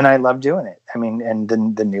 and I love doing it. And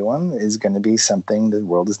the new one is going to be something the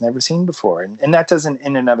world has never seen before, and that doesn't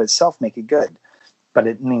in and of itself make it good, but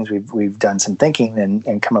it means we've done some thinking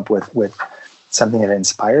and come up with something that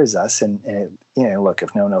inspires us. And it, look,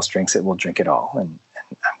 if no one else drinks it, we'll drink it all, and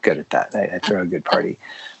I'm good at that. I throw a good party,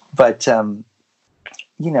 but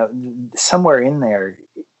somewhere in there,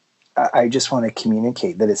 I just want to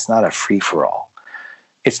communicate that it's not a free-for-all.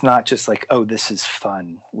 It's not just like, oh, this is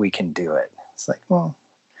fun, we can do it. It's like, well,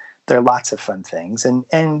 there are lots of fun things. And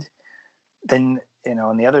then,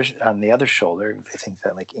 on the other shoulder, I think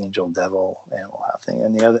that like angel, devil, animal, house thing.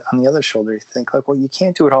 And on the other shoulder, you think like, well, you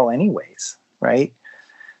can't do it all anyways, right?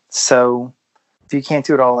 So if you can't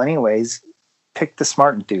do it all anyways, pick the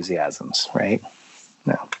smart enthusiasms, right?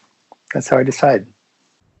 No, that's how I decide.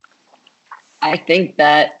 I think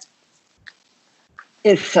that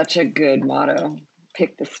is such a good motto.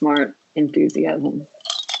 Pick the smart enthusiasm,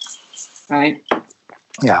 right?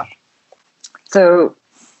 Yeah. So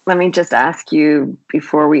let me just ask you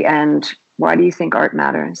before we end, why do you think art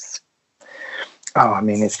matters? Oh, I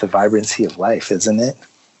mean, it's the vibrancy of life, isn't it?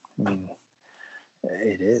 I mean,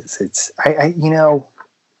 it is. It's,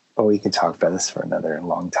 we could talk about this for another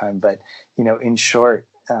long time, but, in short,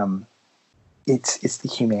 it's the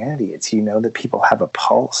humanity. It's, that people have a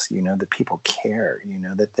pulse, that people care,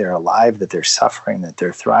 that they're alive, that they're suffering, that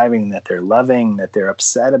they're thriving, that they're loving, that they're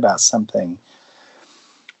upset about something.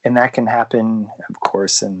 And that can happen, of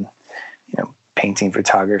course, in, painting,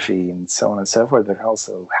 photography, and so on and so forth, but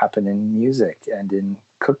also happen in music and in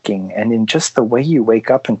cooking and in just the way you wake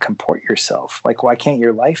up and comport yourself. Like, why can't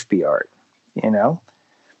your life be art?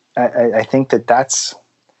 I think that's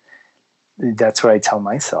what I tell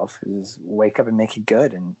myself is wake up and make it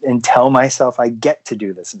good and tell myself I get to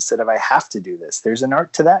do this instead of I have to do this. There's an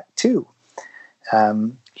art to that too.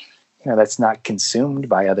 That's not consumed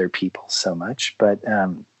by other people so much, but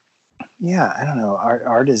I don't know.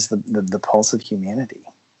 Art is the pulse of humanity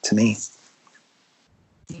to me.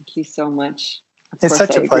 Thank you so much. It's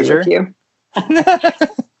such a pleasure. You.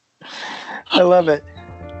 I love it.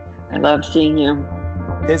 I love seeing you.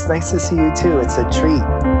 It's nice to see you too. It's a treat.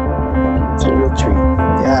 It's a real treat.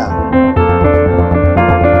 Yeah.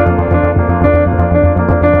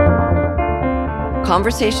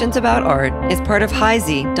 Conversations About Art is part of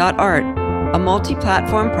Heidi.art, a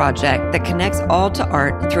multi-platform project that connects all to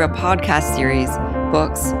art through a podcast series,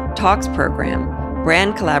 books, talks program,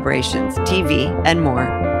 brand collaborations, TV, and more.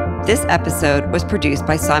 This episode was produced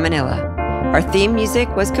by Simon Illa. Our theme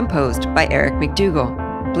music was composed by Eric McDougall.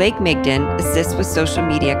 Blake Migden assists with social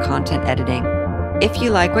media content editing. If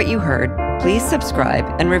you like what you heard, please subscribe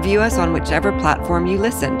and review us on whichever platform you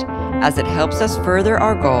listened, as it helps us further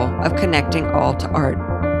our goal of connecting all to art.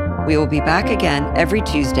 We will be back again every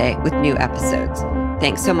Tuesday with new episodes.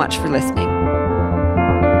 Thanks so much for listening.